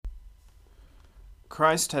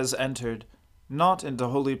Christ has entered not into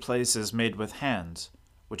holy places made with hands,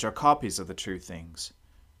 which are copies of the true things,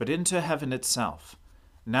 but into heaven itself,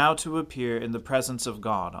 now to appear in the presence of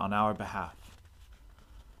God on our behalf.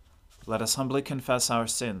 Let us humbly confess our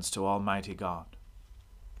sins to Almighty God.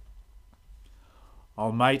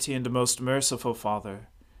 Almighty and most merciful Father,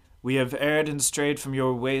 we have erred and strayed from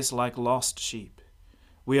your ways like lost sheep.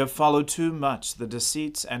 We have followed too much the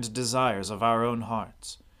deceits and desires of our own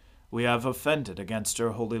hearts. We have offended against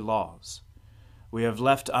your holy laws. We have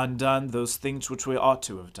left undone those things which we ought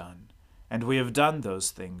to have done, and we have done those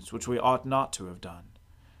things which we ought not to have done.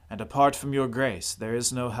 And apart from your grace, there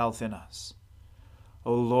is no health in us.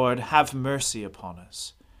 O Lord, have mercy upon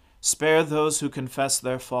us. Spare those who confess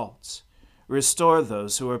their faults. Restore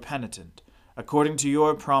those who are penitent, according to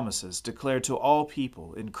your promises declared to all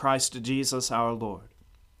people in Christ Jesus our Lord.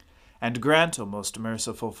 And grant, O most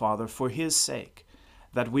merciful Father, for his sake,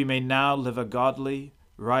 that we may now live a godly,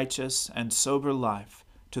 righteous, and sober life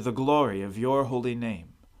to the glory of your holy name.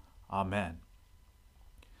 Amen.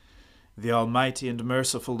 The Almighty and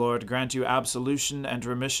merciful Lord grant you absolution and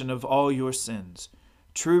remission of all your sins,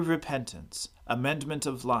 true repentance, amendment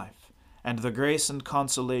of life, and the grace and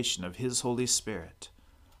consolation of his Holy Spirit.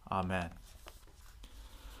 Amen.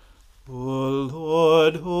 O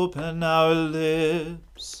Lord, open our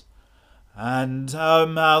lips, and our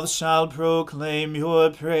mouth shall proclaim your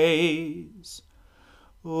praise.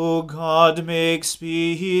 O God, make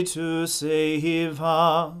speed to save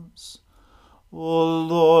us. O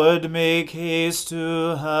Lord, make haste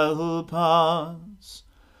to help us.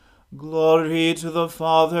 Glory to the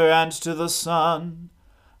Father, and to the Son,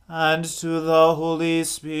 and to the Holy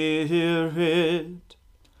Spirit,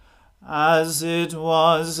 as it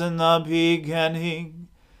was in the beginning,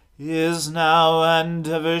 is now, and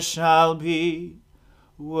ever shall be,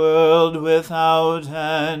 world without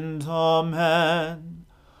end. Amen.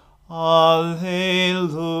 Alleluia.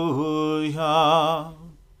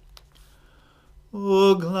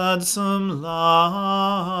 O gladsome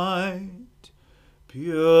light,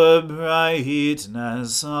 pure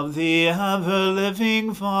brightness of the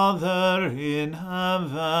ever-living Father in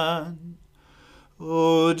heaven,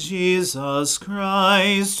 O Jesus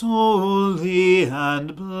Christ, holy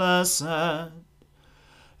and blessed,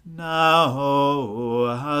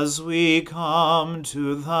 now as we come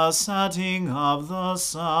to the setting of the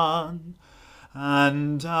sun,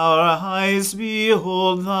 and our eyes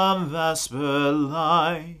behold the vesper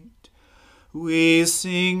light, we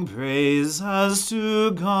sing praises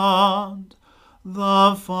to God,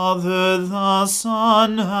 the Father, the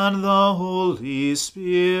Son, and the Holy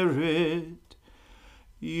Spirit.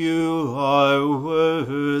 You are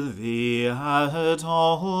worthy at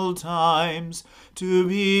all times to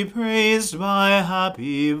be praised by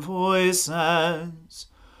happy voices,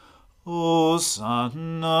 O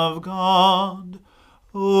Son of God,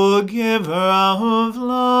 O Giver of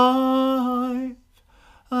life,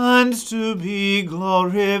 and to be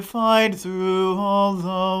glorified through all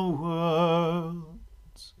the world.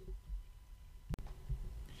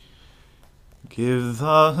 Give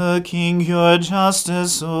the King your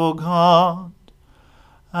justice, O God,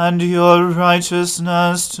 and your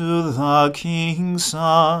righteousness to the King's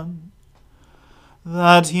Son,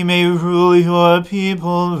 that he may rule your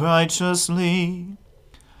people righteously,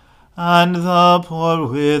 and the poor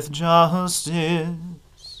with justice,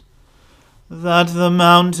 that the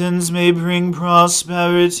mountains may bring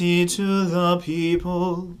prosperity to the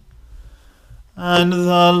people, and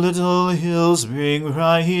the little hills bring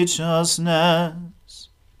righteousness.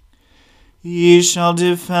 Ye shall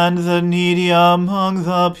defend the needy among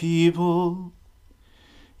the people.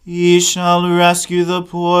 Ye shall rescue the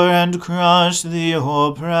poor and crush the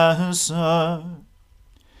oppressor.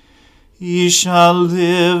 Ye shall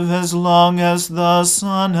live as long as the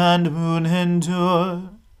sun and moon endure,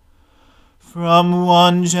 from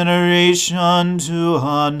one generation to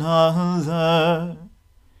another.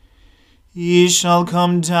 Ye shall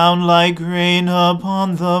come down like rain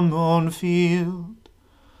upon the mown field,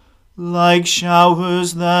 like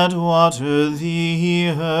showers that water the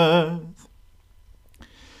earth.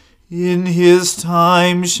 In his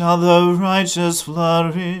time shall the righteous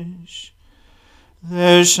flourish.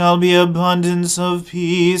 There shall be abundance of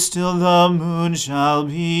peace till the moon shall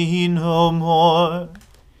be no more.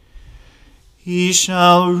 He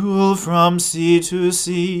shall rule from sea to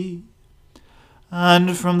sea,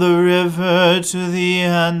 and from the river to the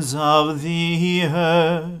ends of the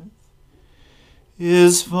earth.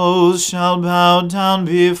 His foes shall bow down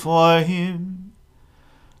before him,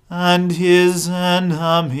 and his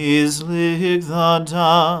enemies lick the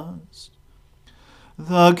dust.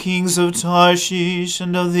 The kings of Tarshish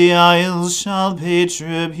and of the isles shall pay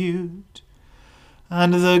tribute,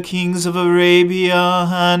 and the kings of Arabia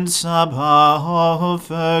and Sabah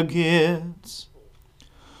offer gifts.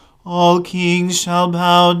 All kings shall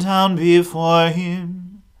bow down before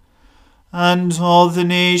him, and all the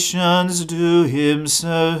nations do him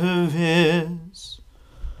service.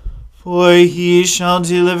 For he shall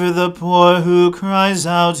deliver the poor who cries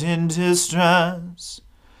out in distress,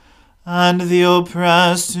 and the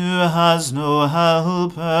oppressed who has no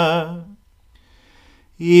helper.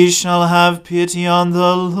 He shall have pity on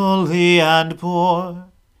the lowly and poor.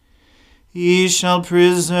 He shall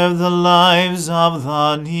preserve the lives of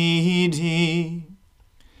the needy.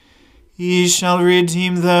 He shall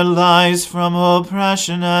redeem their lives from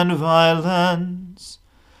oppression and violence,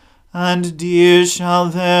 and dear shall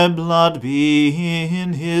their blood be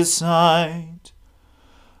in his sight.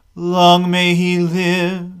 Long may he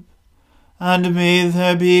live, and may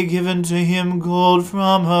there be given to him gold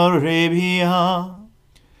from Arabia.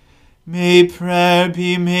 May prayer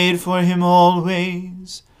be made for him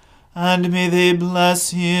always, and may they bless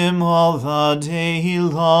him all the day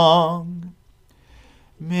long.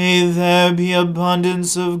 May there be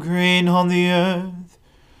abundance of grain on the earth,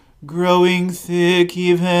 growing thick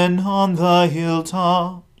even on the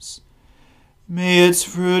hilltops. May its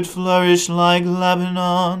fruit flourish like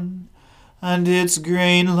Lebanon, and its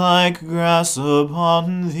grain like grass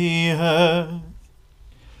upon the earth.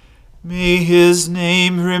 May his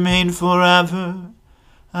name remain forever,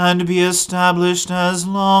 and be established as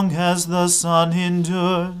long as the sun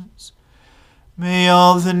endures. May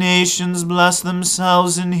all the nations bless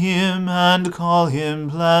themselves in him and call him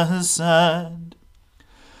blessed.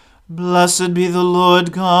 Blessed be the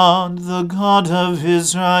Lord God, the God of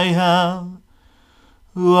Israel,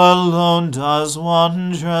 who alone does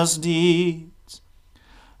wondrous deeds.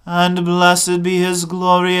 And blessed be his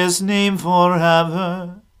glorious name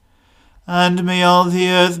forever. And may all the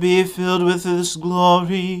earth be filled with his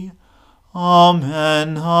glory.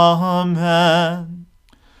 Amen, amen.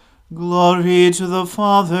 Glory to the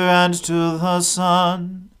Father, and to the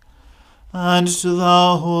Son, and to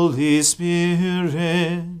the Holy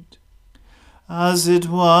Spirit, as it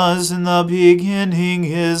was in the beginning,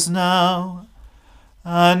 is now,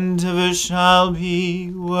 and ever shall be,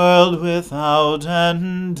 world without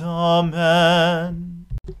end. Amen.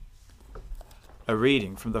 A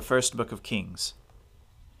reading from the first book of Kings.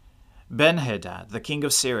 Ben-Hadad, the king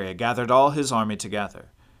of Syria, gathered all his army together.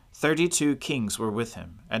 32 kings were with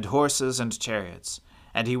him, and horses and chariots.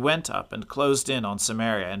 And he went up and closed in on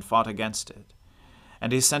Samaria and fought against it.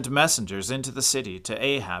 And he sent messengers into the city to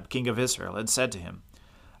Ahab, king of Israel, and said to him,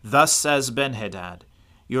 Thus says Ben-Hadad,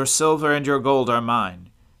 Your silver and your gold are mine.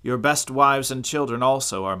 Your best wives and children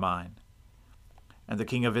also are mine. And the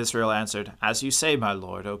king of Israel answered, As you say, my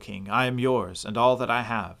lord, O king, I am yours, and all that I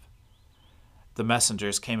have. The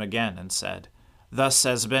messengers came again and said, Thus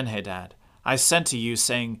says Ben-Hadad, I sent to you,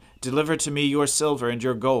 saying, Deliver to me your silver and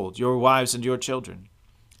your gold, your wives and your children.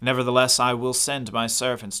 Nevertheless, I will send my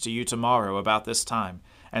servants to you tomorrow about this time,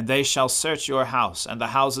 and they shall search your house and the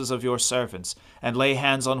houses of your servants, and lay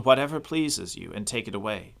hands on whatever pleases you, and take it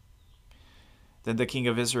away. Then the king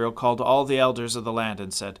of Israel called all the elders of the land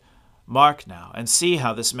and said, Mark now, and see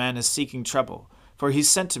how this man is seeking trouble. For he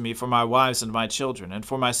sent to me for my wives and my children, and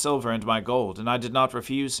for my silver and my gold, and I did not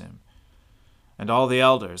refuse him. And all the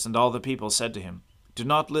elders and all the people said to him, Do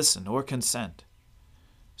not listen or consent.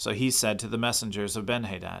 So he said to the messengers of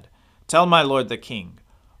Ben-Hadad, Tell my lord the king,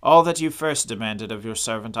 all that you first demanded of your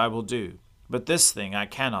servant I will do, but this thing I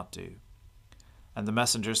cannot do. And the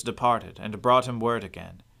messengers departed, and brought him word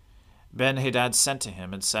again. Ben-Hadad sent to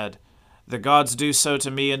him, and said, The gods do so to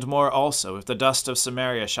me, and more also, if the dust of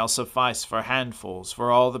Samaria shall suffice for handfuls for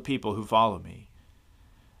all the people who follow me.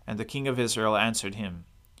 And the king of Israel answered him,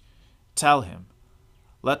 Tell him,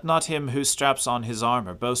 Let not him who straps on his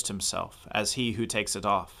armor boast himself, as he who takes it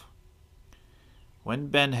off. When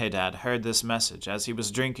Ben-Hadad heard this message, as he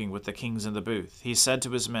was drinking with the kings in the booth, he said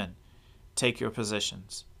to his men, Take your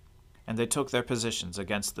positions. And they took their positions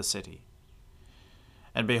against the city.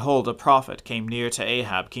 And behold, a prophet came near to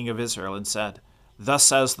Ahab, king of Israel, and said, Thus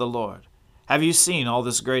says the Lord, Have you seen all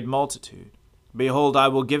this great multitude? Behold, I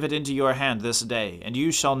will give it into your hand this day, and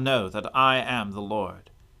you shall know that I am the Lord.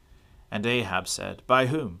 And Ahab said, By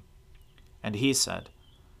whom? And he said,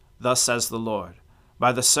 Thus says the Lord,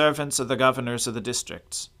 By the servants of the governors of the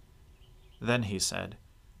districts. Then he said,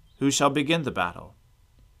 Who shall begin the battle?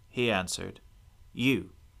 He answered, You.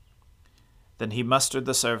 Then he mustered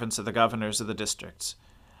the servants of the governors of the districts,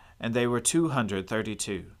 and they were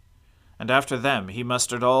 232. And after them he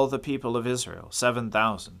mustered all the people of Israel,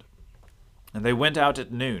 7,000. And they went out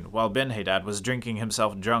at noon, while Benhadad was drinking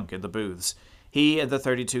himself drunk in the booths, he and the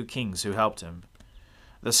 32 kings who helped him.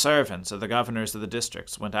 The servants of the governors of the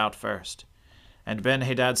districts went out first. And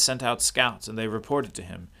Benhadad sent out scouts, and they reported to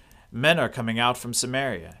him, Men are coming out from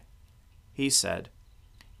Samaria. He said,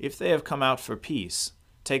 If they have come out for peace,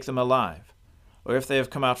 take them alive, or if they have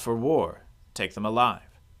come out for war, take them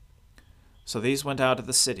alive. So these went out of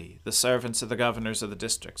the city, the servants of the governors of the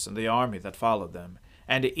districts, and the army that followed them,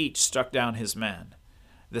 and each struck down his man.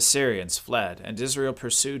 The Syrians fled, and Israel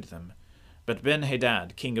pursued them. But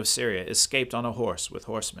Benhadad, king of Syria, escaped on a horse with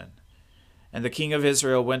horsemen. And the king of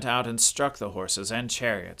Israel went out and struck the horses and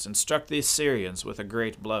chariots, and struck the Syrians with a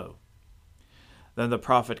great blow. Then the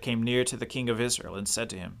prophet came near to the king of Israel, and said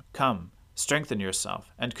to him, Come, strengthen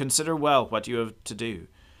yourself, and consider well what you have to do,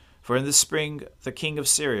 for in the spring the king of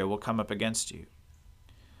Syria will come up against you.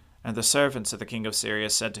 And the servants of the king of Syria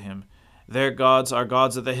said to him, Their gods are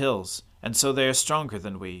gods of the hills, and so they are stronger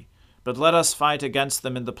than we. But let us fight against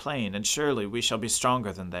them in the plain, and surely we shall be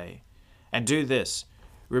stronger than they. And do this,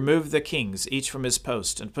 remove the kings each from his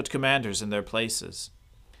post, and put commanders in their places.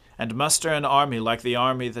 And muster an army like the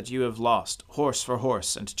army that you have lost, horse for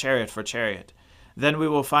horse, and chariot for chariot. Then we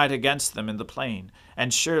will fight against them in the plain,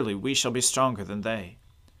 and surely we shall be stronger than they.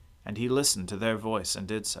 And he listened to their voice, and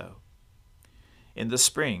did so. In the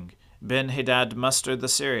spring, Benhadad mustered the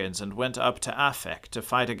Syrians, and went up to Aphek to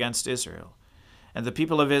fight against Israel. And the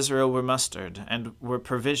people of Israel were mustered, and were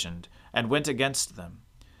provisioned, and went against them.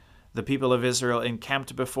 The people of Israel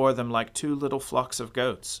encamped before them like 2 little flocks of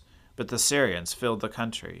goats, but the Syrians filled the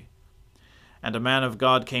country. And a man of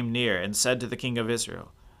God came near, and said to the king of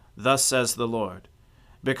Israel, Thus says the Lord,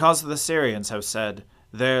 Because the Syrians have said,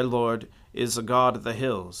 Their Lord is a God of the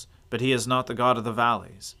hills, but he is not the God of the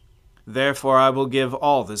valleys. Therefore I will give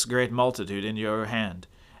all this great multitude in your hand,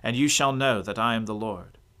 and you shall know that I am the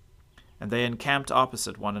Lord. And they encamped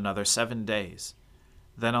opposite one another 7 days.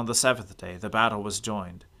 Then on the 7th day the battle was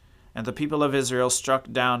joined, and the people of Israel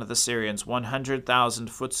struck down of the Syrians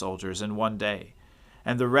 100,000 foot soldiers in 1 day,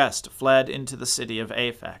 and the rest fled into the city of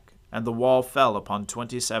Aphek, and the wall fell upon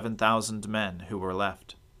 27,000 men who were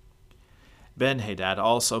left. Benhadad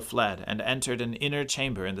also fled, and entered an inner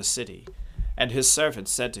chamber in the city, and his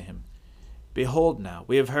servants said to him, Behold now,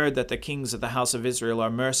 we have heard that the kings of the house of Israel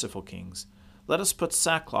are merciful kings. Let us put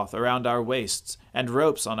sackcloth around our waists, and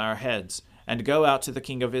ropes on our heads, and go out to the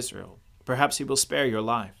king of Israel. Perhaps he will spare your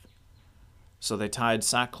life. So they tied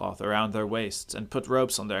sackcloth around their waists, and put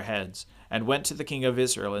ropes on their heads, and went to the king of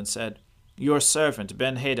Israel, and said, Your servant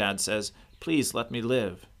Benhadad says, Please let me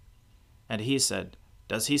live. And he said,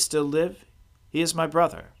 Does he still live? He is my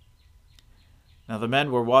brother. Now the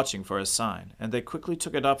men were watching for a sign, and they quickly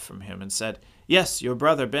took it up from him, and said, Yes, your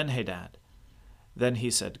brother Benhadad. Then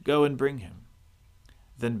he said, Go and bring him.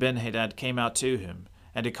 Then Benhadad came out to him,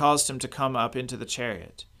 and he caused him to come up into the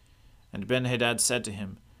chariot. And Benhadad said to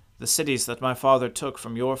him, The cities that my father took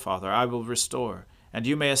from your father I will restore, and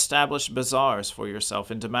you may establish bazaars for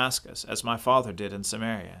yourself in Damascus, as my father did in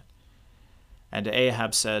Samaria. And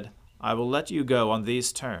Ahab said, I will let you go on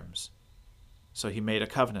these terms. So he made a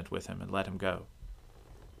covenant with him, and let him go.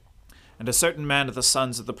 And a certain man of the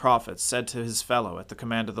sons of the prophets said to his fellow at the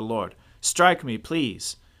command of the Lord, Strike me,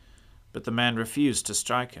 please. But the man refused to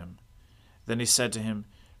strike him. Then he said to him,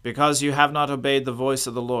 Because you have not obeyed the voice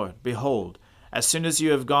of the Lord, behold, as soon as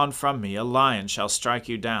you have gone from me, a lion shall strike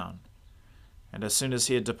you down. And as soon as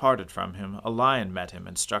he had departed from him, a lion met him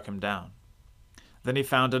and struck him down. Then he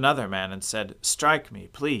found another man and said, Strike me,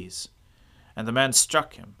 please. And the man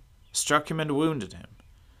struck him and wounded him.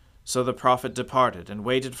 So the prophet departed and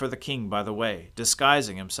waited for the king by the way,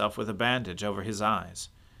 disguising himself with a bandage over his eyes.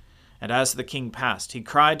 And as the king passed, he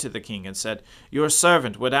cried to the king and said, Your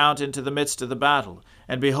servant went out into the midst of the battle,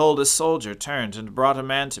 and behold, a soldier turned and brought a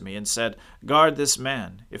man to me and said, Guard this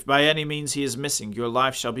man. If by any means he is missing, your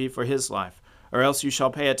life shall be for his life, or else you shall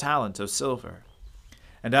pay a talent of silver.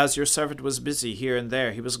 And as your servant was busy here and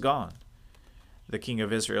there, he was gone. The king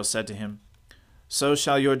of Israel said to him, So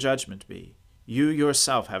shall your judgment be. You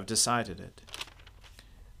yourself have decided it.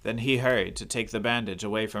 Then he hurried to take the bandage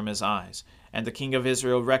away from his eyes, and the king of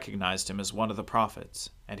Israel recognized him as one of the prophets.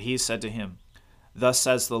 And he said to him, Thus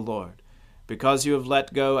says the Lord, Because you have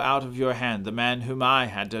let go out of your hand the man whom I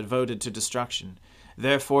had devoted to destruction,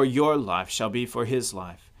 therefore your life shall be for his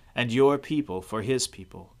life, and your people for his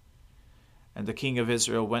people. And the king of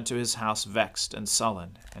Israel went to his house vexed and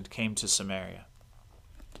sullen, and came to Samaria.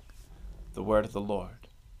 The word of the Lord.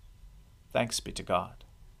 Thanks be to God.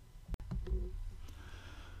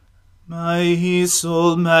 My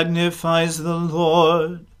soul magnifies the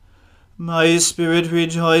Lord. My spirit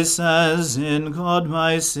rejoices in God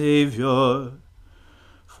my Saviour,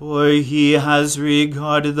 for he has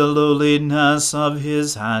regarded the lowliness of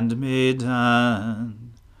his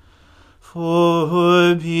handmaiden.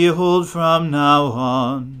 For behold, from now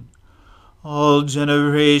on, all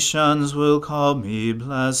generations will call me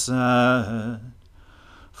blessed.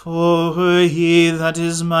 For he that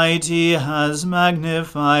is mighty has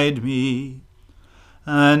magnified me,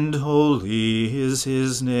 and holy is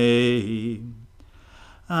his name.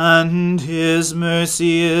 And his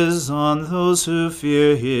mercy is on those who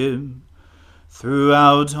fear him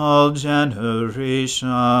throughout all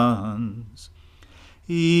generations.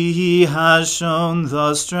 He has shown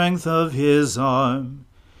the strength of his arm.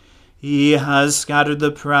 He has scattered the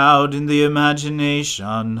proud in the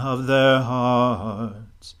imagination of their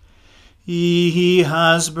hearts. He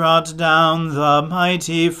has brought down the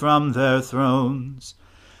mighty from their thrones,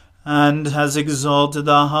 and has exalted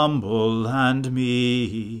the humble and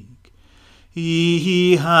meek.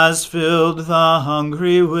 He has filled the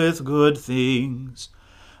hungry with good things,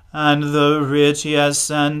 and the rich he has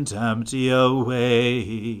sent empty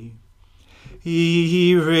away.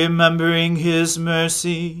 He, remembering his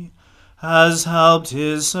mercy, has helped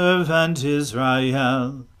his servant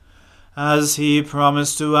Israel, as he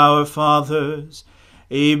promised to our fathers,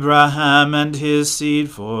 Abraham and his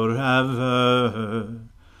seed forever.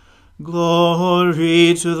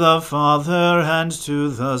 Glory to the Father, and to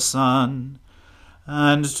the Son,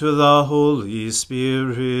 and to the Holy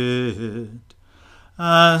Spirit,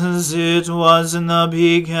 as it was in the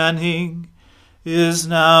beginning, is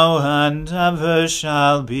now, and ever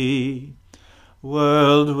shall be,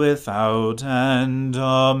 world without end.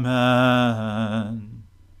 Amen.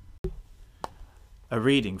 A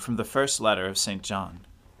reading from the first letter of St. John.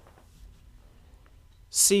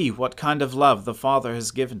 See what kind of love the Father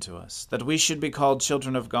has given to us, that we should be called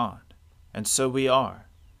children of God, and so we are.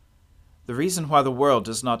 The reason why the world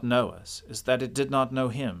does not know us is that it did not know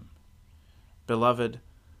him. Beloved,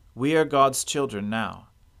 we are God's children now,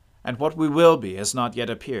 and what we will be has not yet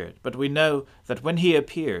appeared, but we know that when he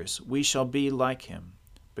appears we shall be like him,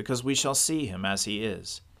 because we shall see him as he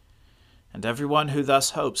is. And everyone who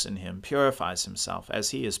thus hopes in him purifies himself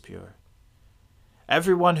as he is pure.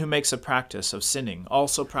 Everyone who makes a practice of sinning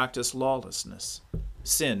also practices lawlessness.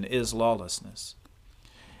 Sin is lawlessness.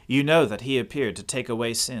 You know that he appeared to take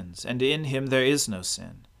away sins, and in him there is no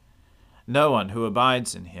sin. No one who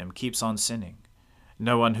abides in him keeps on sinning.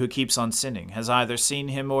 No one who keeps on sinning has either seen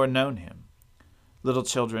him or known him. Little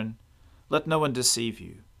children, let no one deceive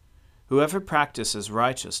you. Whoever practices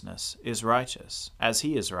righteousness is righteous, as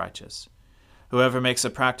he is righteous. Whoever makes a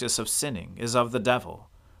practice of sinning is of the devil,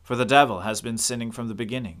 for the devil has been sinning from the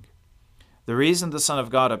beginning. The reason the Son of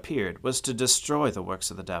God appeared was to destroy the works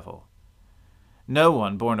of the devil. No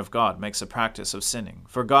one born of God makes a practice of sinning,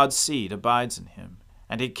 for God's seed abides in him,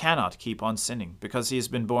 and he cannot keep on sinning, because he has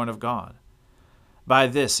been born of God. By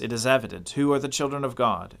this it is evident who are the children of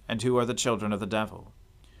God, and who are the children of the devil.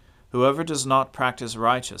 Whoever does not practice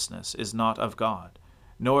righteousness is not of God,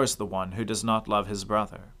 nor is the one who does not love his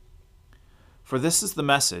brother. For this is the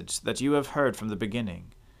message that you have heard from the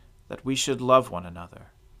beginning, that we should love one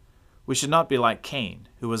another. We should not be like Cain,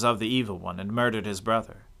 who was of the evil one and murdered his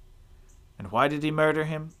brother. And why did he murder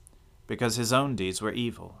him? Because his own deeds were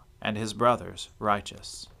evil, and his brother's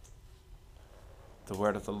righteous. The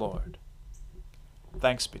word of the Lord.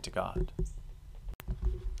 Thanks be to God.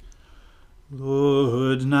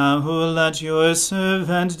 Lord, now let your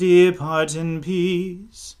servant depart in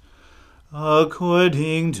peace,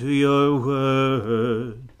 according to your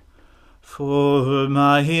word. For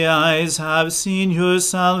my eyes have seen your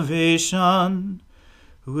salvation,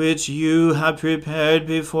 which you have prepared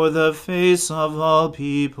before the face of all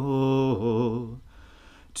people,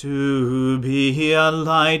 to be a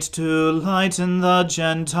light to lighten the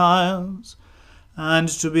Gentiles, and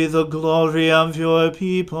to be the glory of your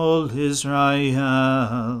people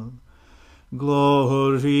Israel.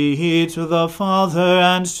 Glory to the Father,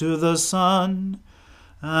 and to the Son,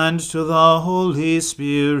 and to the Holy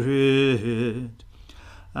Spirit,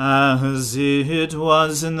 as it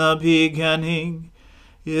was in the beginning,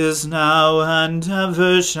 is now, and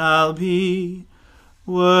ever shall be,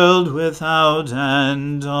 world without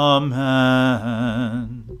end.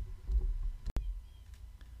 Amen.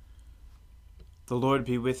 The Lord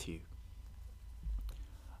be with you.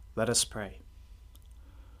 Let us pray.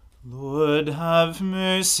 Lord, have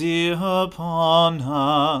mercy upon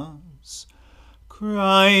us.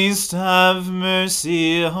 Christ, have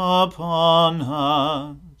mercy upon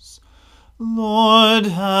us. Lord,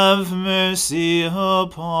 have mercy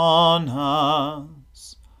upon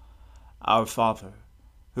us. Our Father,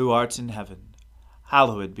 who art in heaven,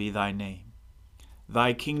 hallowed be thy name.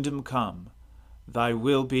 Thy kingdom come, thy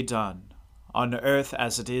will be done, on earth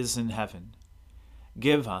as it is in heaven.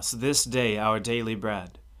 Give us this day our daily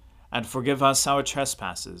bread, and forgive us our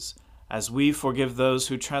trespasses, as we forgive those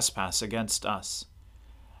who trespass against us.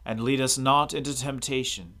 And lead us not into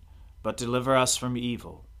temptation, but deliver us from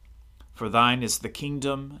evil. For thine is the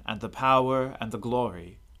kingdom, and the power, and the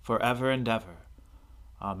glory, forever and ever.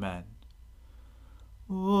 Amen.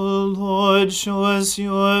 O Lord, show us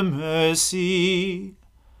your mercy,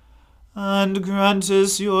 and grant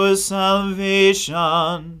us your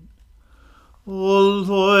salvation. O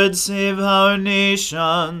Lord, save our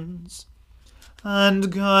nations,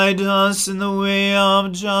 and guide us in the way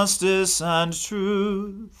of justice and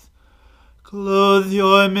truth. Clothe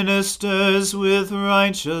your ministers with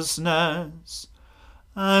righteousness,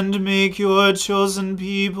 and make your chosen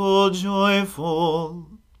people joyful.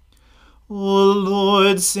 O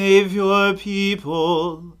Lord, save your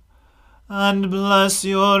people, and bless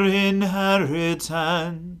your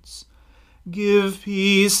inheritance. Give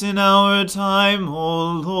peace in our time,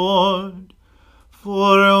 O Lord,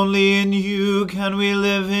 for only in you can we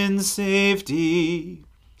live in safety.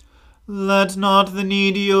 Let not the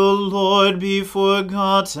needy, O Lord, be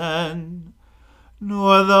forgotten,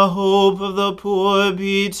 nor the hope of the poor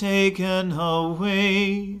be taken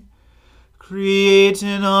away. Create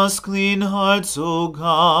in us clean hearts, O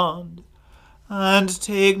God, and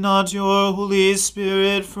take not your Holy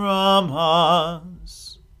Spirit from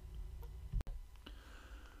us.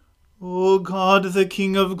 O God, the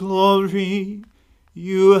King of glory,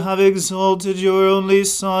 you have exalted your only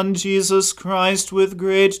Son, Jesus Christ, with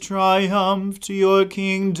great triumph to your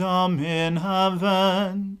kingdom in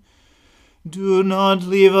heaven. Do not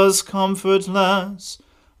leave us comfortless,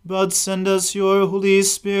 but send us your Holy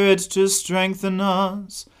Spirit to strengthen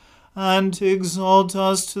us and exalt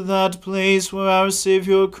us to that place where our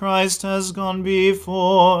Saviour Christ has gone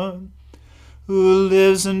before, who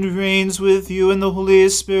lives and reigns with you in the Holy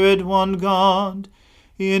Spirit, one God,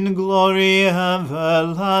 in glory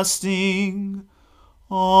everlasting.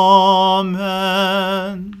 Amen.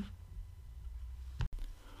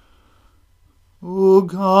 O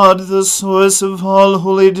God, the source of all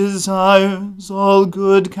holy desires, all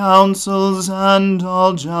good counsels, and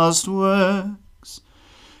all just works,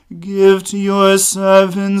 give to your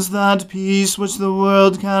servants that peace which the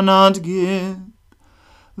world cannot give,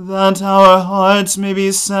 that our hearts may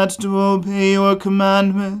be set to obey your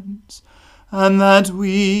commandments, and that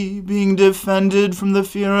we, being defended from the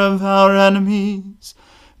fear of our enemies,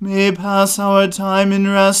 may pass our time in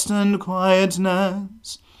rest and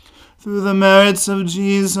quietness, through the merits of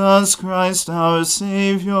Jesus Christ our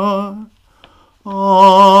Saviour.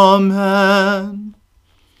 Amen.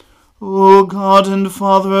 O God and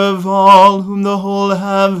Father of all, whom the whole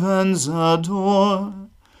heavens adore,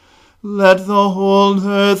 let the whole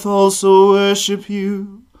earth also worship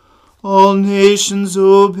you, all nations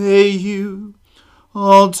obey you,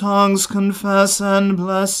 all tongues confess and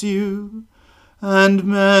bless you, and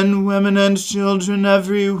men, women, and children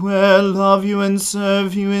everywhere love you and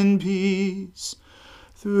serve you in peace.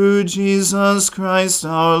 Through Jesus Christ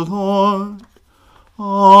our Lord.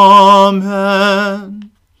 Amen.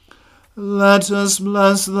 Let us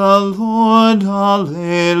bless the Lord.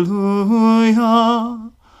 Alleluia.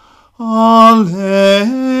 Alleluia.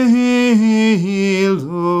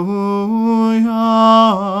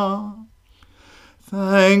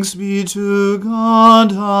 Thanks be to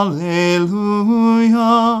God. Alleluia.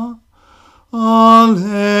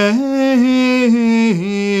 Alleluia.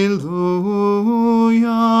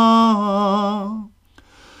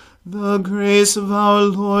 The grace of our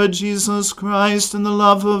Lord Jesus Christ, and the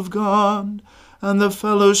love of God, and the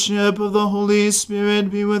fellowship of the Holy Spirit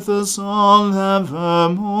be with us all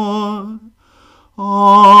evermore.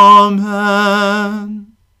 Amen.